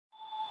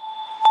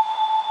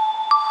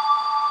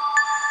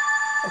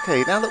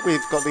Okay, now that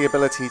we've got the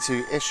ability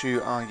to issue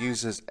our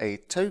users a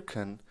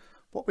token,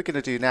 what we're going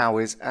to do now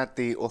is add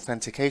the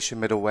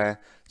authentication middleware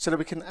so that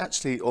we can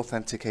actually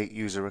authenticate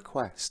user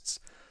requests.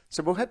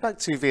 So we'll head back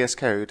to VS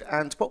Code,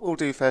 and what we'll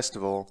do first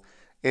of all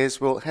is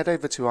we'll head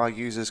over to our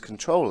users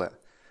controller.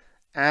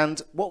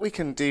 And what we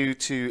can do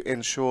to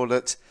ensure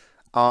that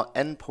our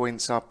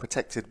endpoints are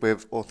protected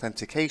with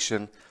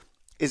authentication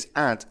is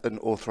add an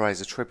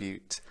authorize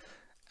attribute.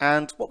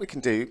 And what we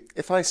can do,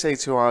 if I say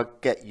to our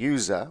get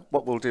user,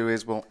 what we'll do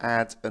is we'll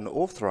add an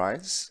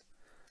authorize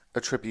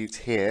attribute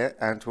here,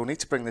 and we'll need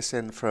to bring this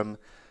in from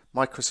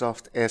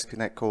Microsoft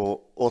ASPNET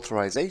Core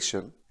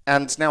authorization.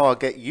 And now our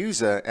get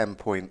user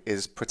endpoint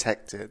is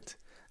protected.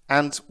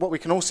 And what we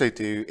can also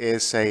do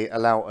is say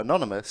allow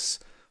anonymous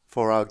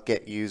for our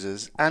get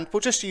users, and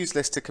we'll just use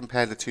this to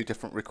compare the two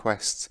different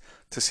requests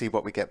to see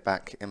what we get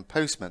back in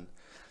Postman.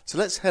 So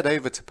let's head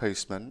over to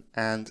Postman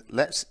and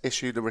let's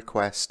issue the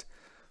request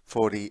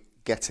for the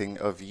getting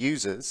of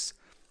users,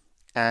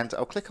 and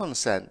I'll click on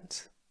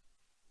send,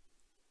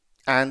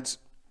 and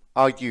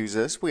our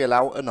users we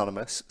allow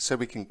anonymous so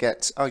we can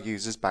get our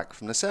users back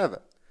from the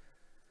server.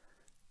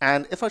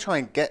 And if I try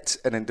and get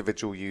an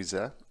individual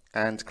user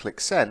and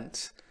click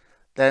send,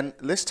 then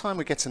this time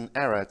we get an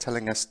error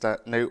telling us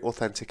that no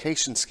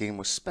authentication scheme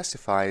was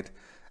specified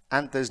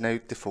and there's no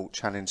default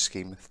challenge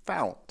scheme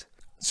found.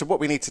 So what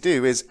we need to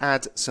do is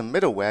add some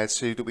middleware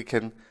so that we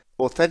can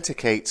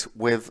authenticate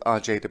with our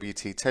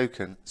JWT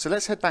token. So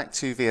let's head back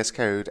to VS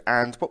Code,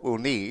 and what we'll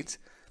need,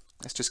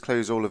 let's just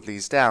close all of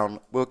these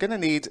down. We're going to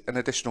need an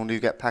additional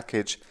NuGet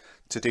package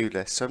to do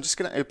this. So I'm just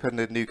going to open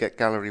the NuGet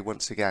gallery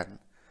once again.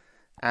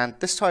 And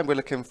this time we're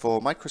looking for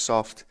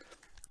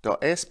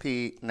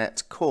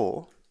Microsoft.ASP.NET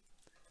Core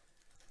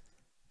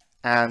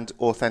and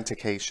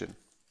authentication.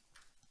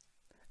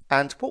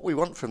 And what we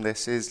want from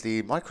this is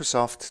the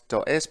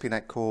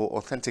Microsoft.ASP.NET Core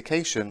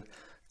authentication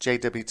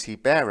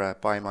JWT bearer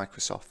by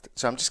Microsoft.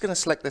 So I'm just going to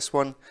select this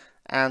one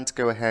and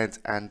go ahead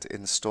and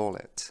install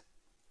it.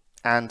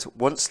 And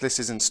once this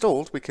is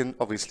installed, we can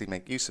obviously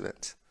make use of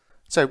it.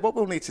 So what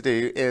we'll need to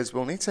do is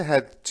we'll need to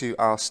head to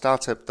our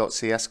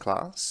startup.cs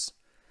class,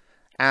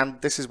 and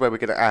this is where we're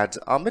going to add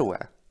our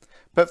middleware.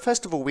 But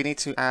first of all, we need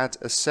to add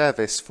a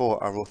service for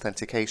our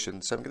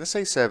authentication. So I'm going to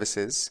say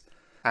services,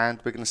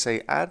 and we're going to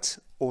say add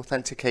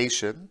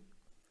authentication,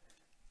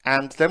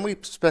 and then we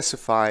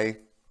specify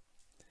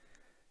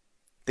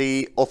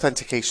the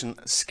authentication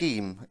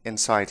scheme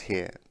inside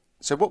here.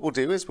 So what we'll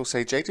do is we'll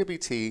say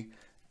JWT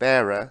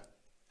bearer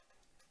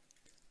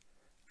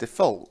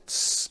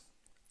defaults,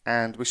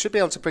 and we should be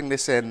able to bring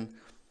this in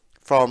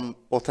from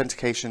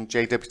authentication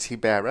JWT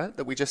bearer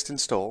that we just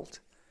installed,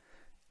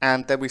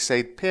 and then we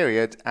say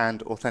period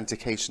and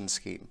authentication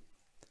scheme.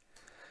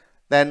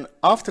 Then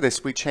after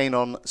this we chain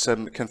on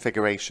some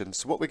configurations.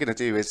 So what we're going to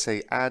do is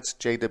say add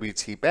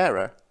JWT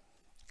bearer,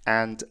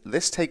 and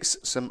this takes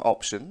some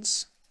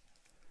options.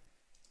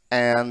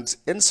 And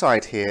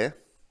inside here,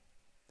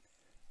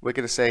 we're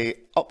going to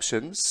say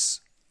options,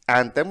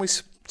 and then we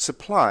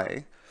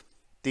supply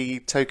the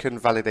token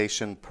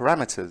validation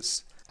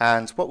parameters.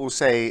 And what we'll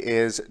say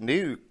is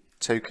new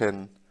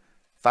token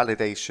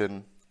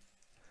validation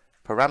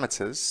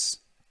parameters.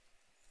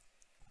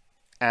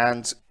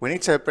 And we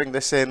need to bring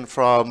this in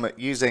from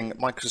using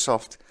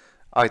Microsoft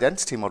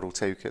Identity Model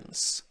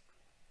tokens.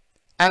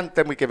 And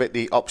then we give it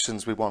the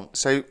options we want.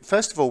 So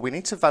first of all, we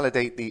need to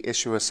validate the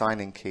issuer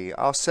signing key.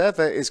 Our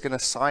server is going to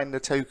sign the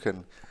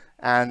token,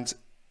 and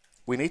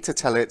we need to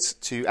tell it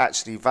to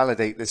actually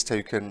validate this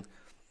token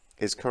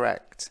is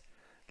correct.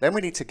 Then we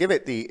need to give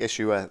it the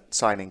issuer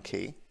signing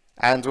key,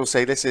 and we'll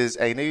say this is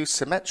a new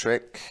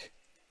symmetric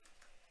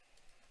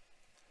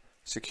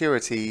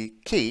security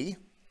key.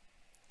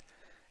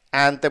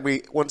 And then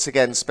we once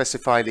again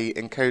specify the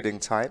encoding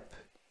type.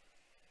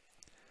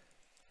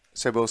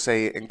 So we'll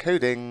say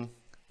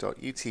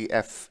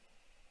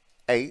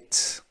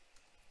encoding.utf-8,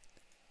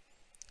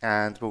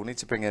 and we'll need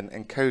to bring in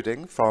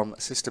encoding from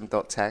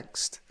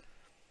system.text,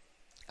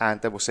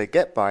 and then we'll say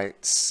get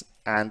bytes,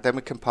 and then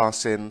we can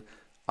pass in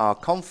our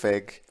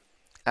config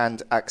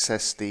and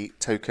access the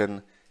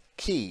token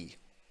key,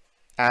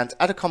 and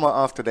add a comma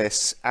after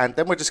this, and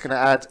then we're just going to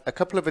add a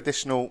couple of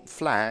additional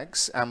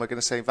flags, and we're going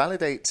to say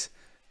validate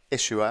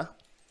issuer,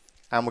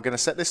 and we're going to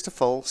set this to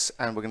false,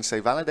 and we're going to say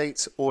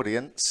validate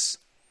audience,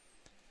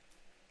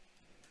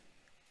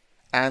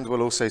 and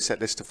we'll also set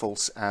this to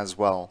false as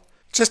well.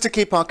 Just to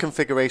keep our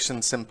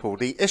configuration simple,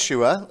 the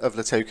issuer of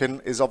the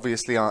token is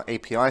obviously our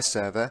API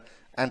server,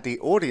 and the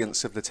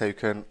audience of the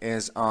token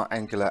is our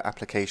Angular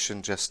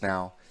application just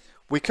now.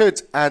 We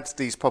could add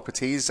these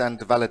properties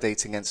and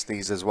validate against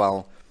these as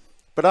well,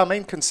 but our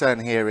main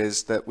concern here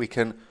is that we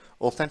can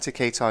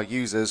authenticate our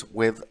users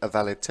with a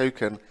valid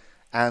token,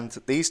 and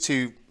these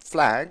two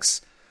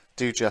flags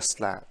do just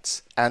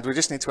that. And we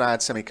just need to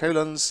add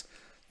semicolons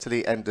to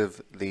the end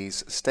of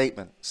these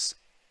statements.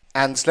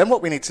 And then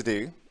what we need to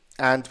do,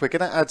 and we're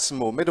going to add some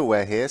more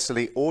middleware here, so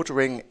the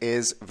ordering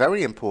is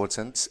very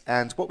important,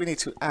 and what we need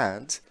to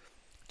add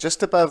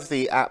just above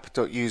the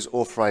app.use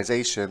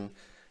authorization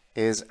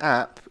is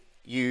app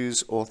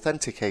use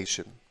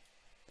authentication.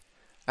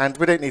 And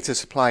we don't need to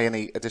supply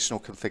any additional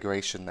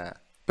configuration there.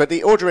 But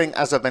the ordering,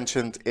 as I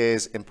mentioned,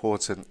 is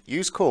important.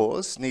 Use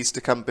cause needs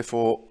to come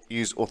before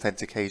use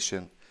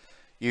authentication.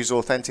 Use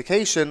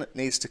authentication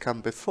needs to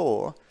come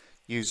before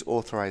use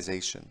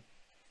authorization.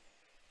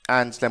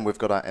 And then we've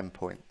got our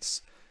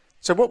endpoints.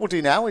 So what we'll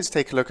do now is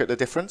take a look at the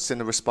difference in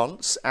the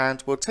response,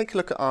 and we'll take a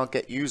look at our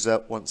get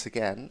user once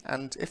again.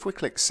 And if we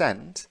click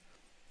send,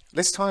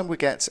 this time we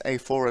get a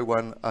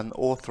 401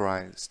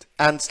 unauthorized.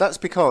 And that's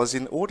because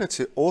in order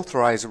to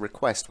authorize a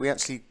request, we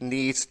actually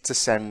need to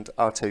send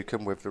our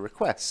token with the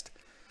request.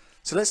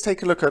 So let's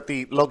take a look at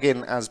the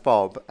login as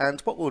Bob. And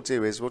what we'll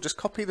do is we'll just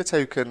copy the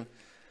token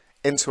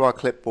into our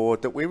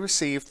clipboard that we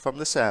received from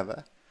the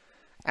server.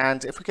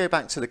 And if we go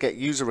back to the get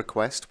user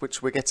request,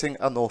 which we're getting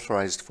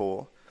unauthorized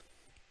for,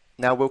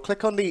 now we'll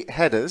click on the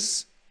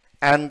headers.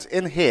 And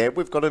in here,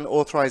 we've got an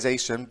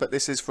authorization, but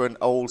this is for an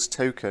old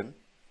token.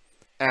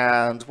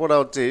 And what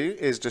I'll do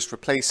is just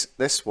replace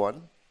this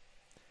one.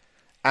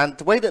 And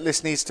the way that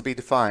this needs to be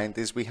defined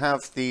is we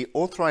have the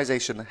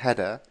authorization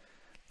header,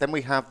 then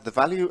we have the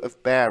value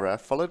of bearer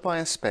followed by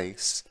a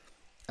space,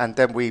 and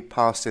then we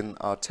pass in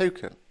our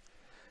token.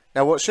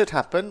 Now what should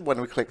happen when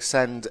we click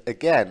send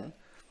again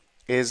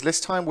is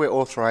this time we're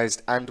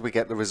authorized and we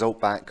get the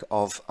result back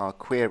of our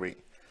query.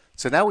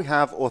 So now we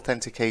have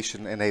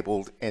authentication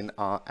enabled in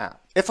our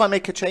app. If I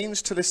make a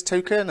change to this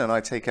token and I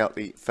take out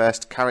the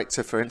first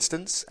character, for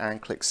instance,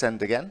 and click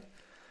send again,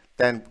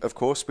 then of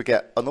course we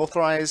get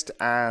unauthorized,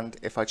 and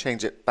if I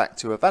change it back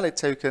to a valid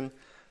token,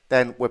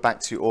 then we're back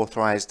to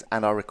authorized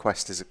and our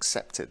request is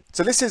accepted.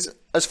 So this is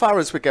as far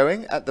as we're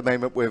going at the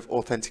moment with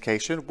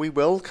authentication. We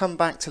will come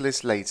back to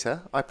this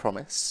later, I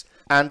promise.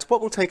 And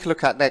what we'll take a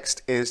look at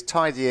next is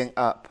tidying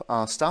up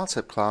our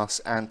startup class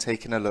and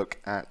taking a look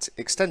at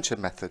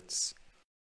extension methods.